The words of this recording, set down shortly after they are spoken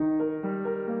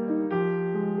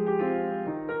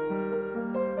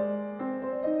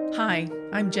Hi,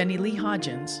 I'm Jenny Lee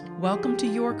Hodgins. Welcome to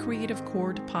Your Creative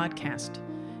Chord podcast.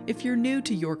 If you're new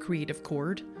to Your Creative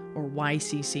Chord, or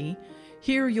YCC,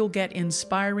 here you'll get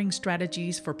inspiring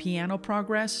strategies for piano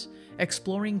progress,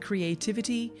 exploring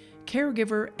creativity,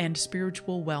 caregiver, and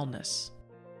spiritual wellness.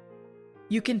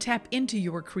 You can tap into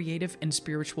your creative and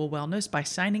spiritual wellness by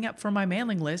signing up for my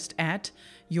mailing list at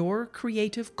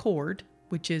YourCreativeChord,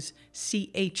 which is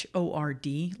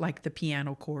CHORD, like the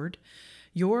piano chord,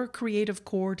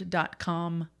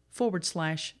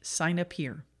 YourCreativeChord.com/sign up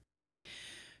here.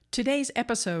 Today's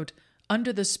episode,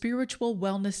 under the spiritual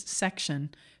wellness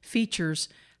section, features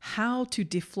how to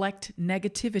deflect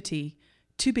negativity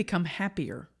to become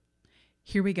happier.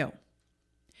 Here we go.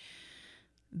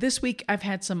 This week, I've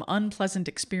had some unpleasant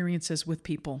experiences with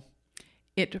people.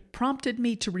 It prompted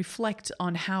me to reflect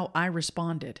on how I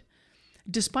responded.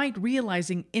 Despite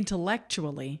realizing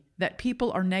intellectually that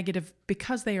people are negative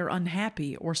because they are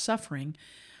unhappy or suffering,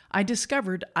 I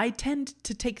discovered I tend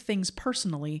to take things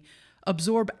personally,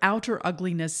 absorb outer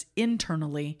ugliness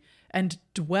internally, and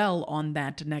dwell on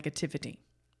that negativity.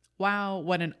 Wow,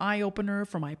 what an eye-opener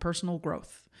for my personal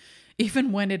growth.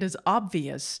 Even when it is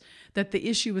obvious that the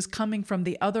issue is coming from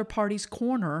the other party's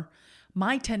corner,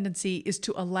 my tendency is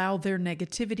to allow their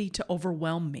negativity to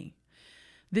overwhelm me.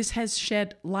 This has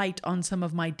shed light on some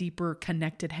of my deeper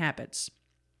connected habits.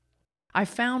 I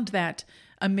found that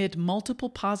amid multiple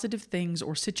positive things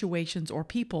or situations or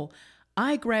people,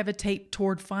 I gravitate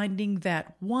toward finding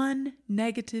that one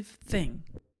negative thing.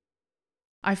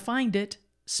 I find it,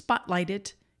 spotlight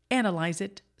it, analyze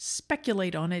it,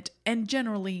 speculate on it, and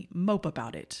generally mope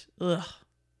about it. Ugh.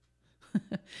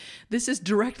 This is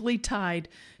directly tied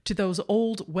to those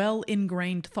old,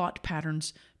 well-ingrained thought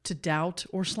patterns to doubt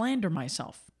or slander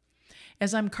myself.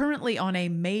 As I'm currently on a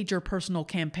major personal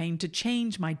campaign to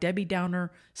change my Debbie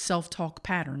Downer self-talk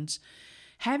patterns,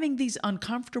 having these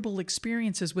uncomfortable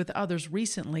experiences with others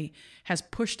recently has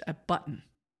pushed a button.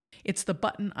 It's the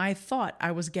button I thought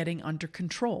I was getting under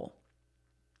control.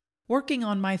 Working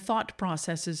on my thought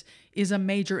processes is a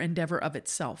major endeavor of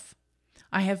itself.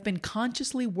 I have been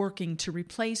consciously working to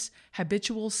replace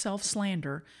habitual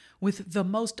self-slander with the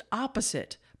most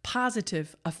opposite,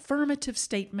 positive, affirmative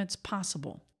statements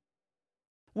possible.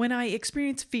 When I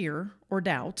experience fear or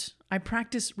doubt, I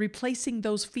practice replacing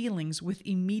those feelings with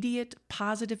immediate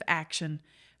positive action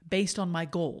based on my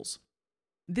goals.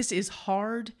 This is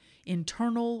hard,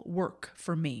 internal work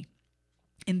for me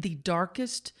in the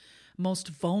darkest, most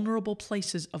vulnerable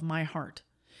places of my heart.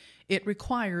 It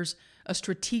requires a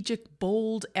strategic,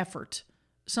 bold effort,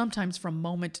 sometimes from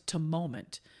moment,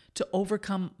 to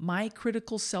overcome my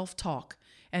critical self-talk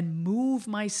and move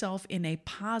myself in a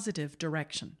positive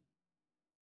direction.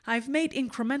 I've made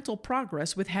incremental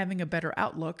progress with having a better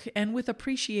outlook and with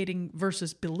appreciating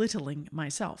versus belittling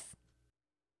myself.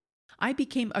 I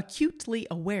became acutely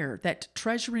aware that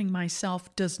treasuring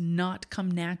myself does not come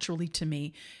naturally to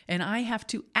me, and I have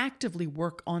to actively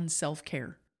work on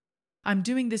self-care. I'm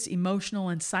doing this emotional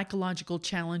and psychological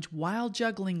challenge while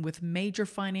juggling with major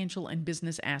financial and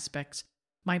business aspects.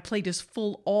 My plate is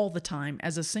full all the time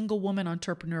as a single woman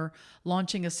entrepreneur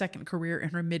launching a second career in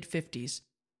her mid-50s.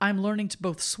 I'm learning to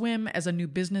both swim as a new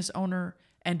business owner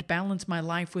and balance my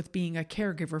life with being a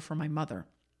caregiver for my mother.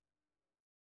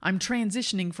 I'm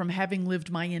transitioning from having lived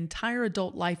my entire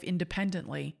adult life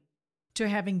independently to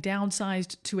having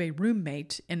downsized to a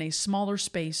roommate in a smaller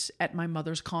space at my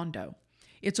mother's condo.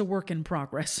 It's a work in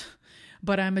progress,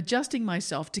 but I'm adjusting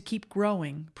myself to keep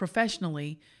growing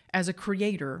professionally as a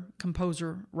creator,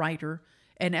 composer, writer,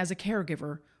 and as a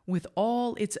caregiver with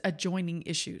all its adjoining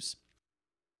issues.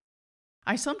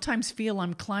 I sometimes feel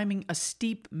I'm climbing a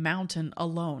steep mountain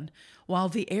alone, while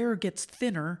the air gets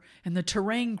thinner and the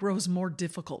terrain grows more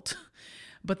difficult.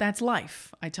 But that's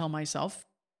life, I tell myself.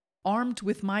 Armed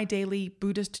with my daily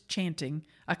Buddhist chanting,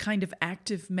 a kind of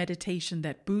active meditation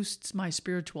that boosts my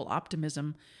spiritual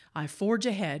optimism, I forge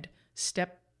ahead,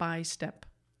 step by step.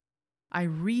 I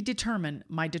redetermine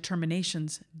my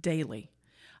determinations daily.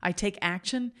 I take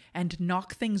action and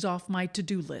knock things off my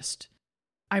to-do list.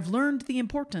 I've learned the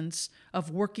importance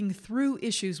of working through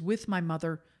issues with my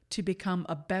mother to become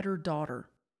a better daughter.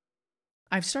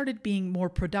 I've started being more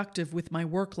productive with my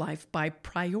work life by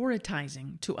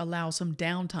prioritizing to allow some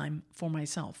downtime for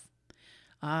myself.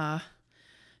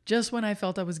 Just when I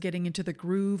felt I was getting into the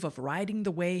groove of riding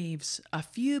the waves, a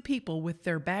few people with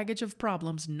their baggage of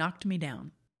problems knocked me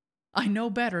down. I know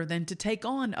better than to take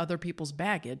on other people's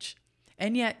baggage,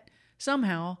 and yet,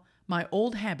 somehow, my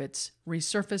old habits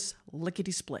resurface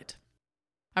lickety-split.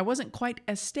 I wasn't quite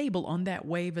as stable on that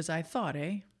wave as I thought,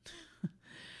 eh?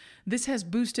 This has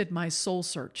boosted my soul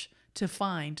search to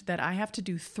find that I have to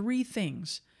do 3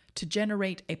 things to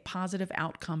generate a positive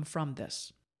outcome from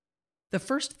this. The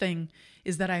first thing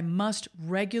is that I must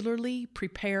regularly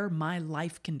prepare my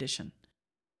life condition.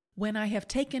 When I have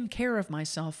taken care of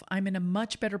myself, I'm in a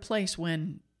much better place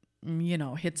when,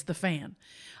 hits the fan.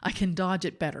 I can dodge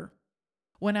it better.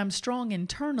 When I'm strong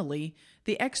internally,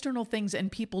 the external things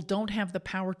and people don't have the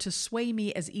power to sway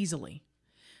me as easily.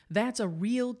 That's a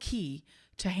real key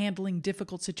to handling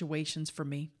difficult situations for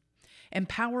me.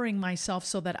 Empowering myself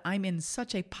so that I'm in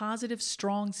such a positive,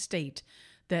 strong state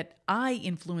that I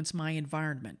influence my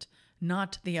environment,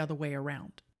 not the other way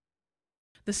around.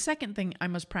 The second thing I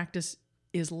must practice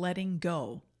is letting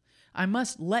go. I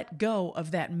must let go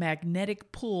of that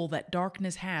magnetic pull that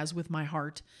darkness has with my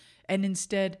heart and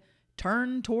instead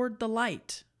turn toward the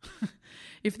light.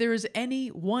 If there is any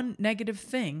one negative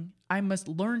thing, I must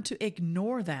learn to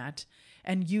ignore that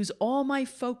and use all my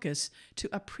focus to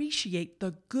appreciate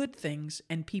the good things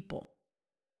and people.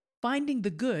 Finding the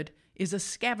good is a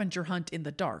scavenger hunt in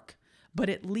the dark, but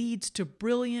it leads to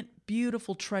brilliant,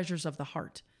 beautiful treasures of the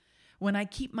heart. When I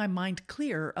keep my mind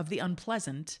clear of the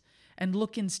unpleasant and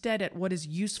look instead at what is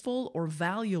useful or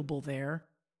valuable there,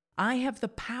 I have the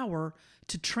power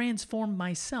to transform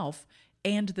myself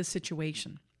and the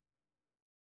situation.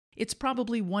 It's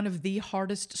probably one of the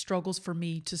hardest struggles for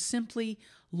me to simply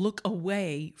look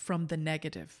away from the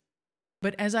negative.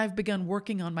 But as I've begun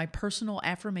working on my personal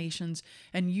affirmations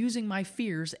and using my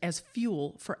fears as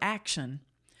fuel for action,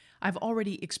 I've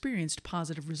already experienced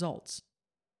positive results.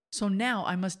 So now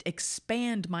I must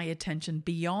expand my attention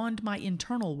beyond my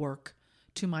internal work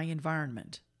to my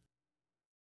environment.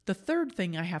 The third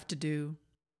thing I have to do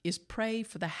is pray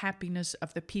for the happiness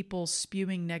of the people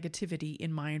spewing negativity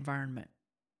in my environment.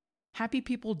 Happy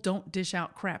people don't dish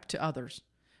out crap to others.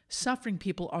 Suffering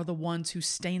people are the ones who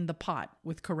stain the pot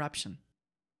with corruption.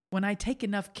 When I take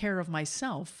enough care of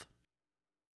myself,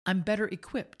 I'm better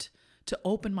equipped to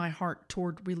open my heart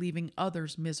toward relieving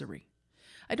others' misery.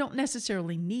 I don't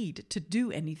necessarily need to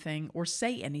do anything or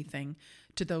say anything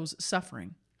to those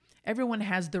suffering. Everyone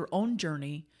has their own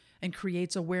journey and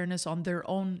creates awareness on their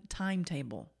own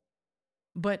timetable.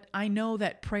 But I know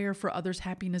that prayer for others'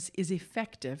 happiness is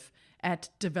effective at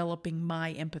developing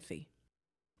my empathy.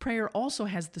 Prayer also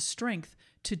has the strength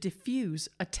to diffuse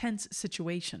a tense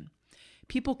situation.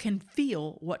 People can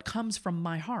feel what comes from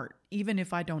my heart, even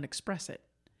if I don't express it.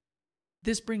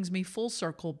 This brings me full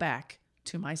circle back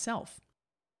to myself.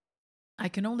 I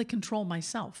can only control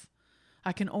myself.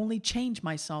 I can only change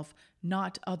myself,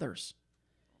 not others.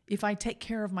 If I take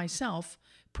care of myself,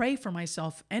 pray for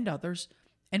myself and others,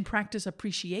 and practice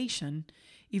appreciation,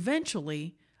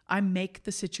 eventually I make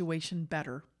the situation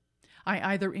better.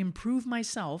 I either improve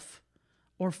myself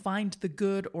or find the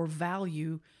good or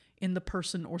value in the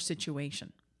person or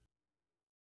situation.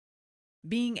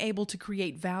 Being able to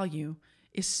create value,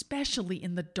 especially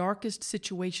in the darkest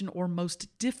situation or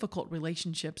most difficult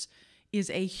relationships, is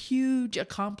a huge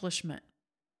accomplishment.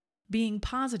 Being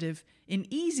positive in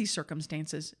easy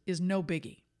circumstances is no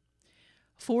biggie.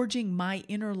 Forging my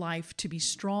inner life to be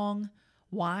strong,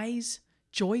 wise,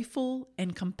 joyful,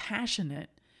 and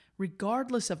compassionate,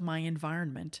 regardless of my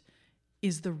environment,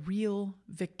 is the real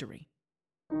victory.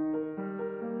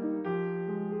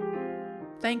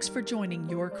 Thanks for joining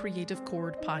Your Creative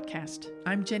Chord podcast.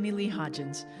 I'm Jenny Lee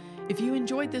Hodgins. If you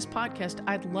enjoyed this podcast,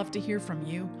 I'd love to hear from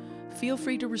you. Feel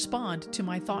free to respond to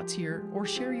my thoughts here or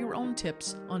share your own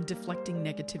tips on deflecting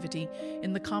negativity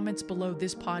in the comments below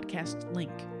this podcast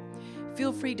link.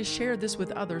 Feel free to share this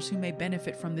with others who may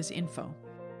benefit from this info.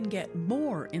 And get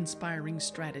more inspiring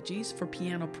strategies for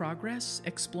piano progress,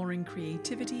 exploring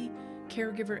creativity,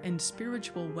 caregiver, and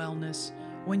spiritual wellness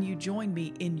when you join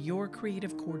me in Your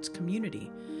Creative Chords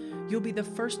community. You'll be the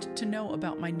first to know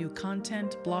about my new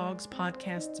content, blogs,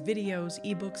 podcasts, videos,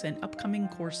 ebooks, and upcoming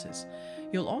courses.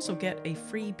 You'll also get a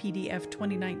free PDF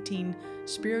 2019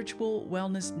 Spiritual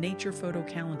Wellness Nature Photo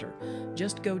Calendar.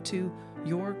 Just go to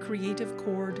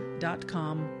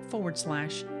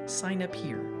YourCreativeChord.com/sign up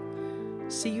here.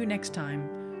 See you next time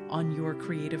on Your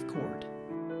Creative Chord.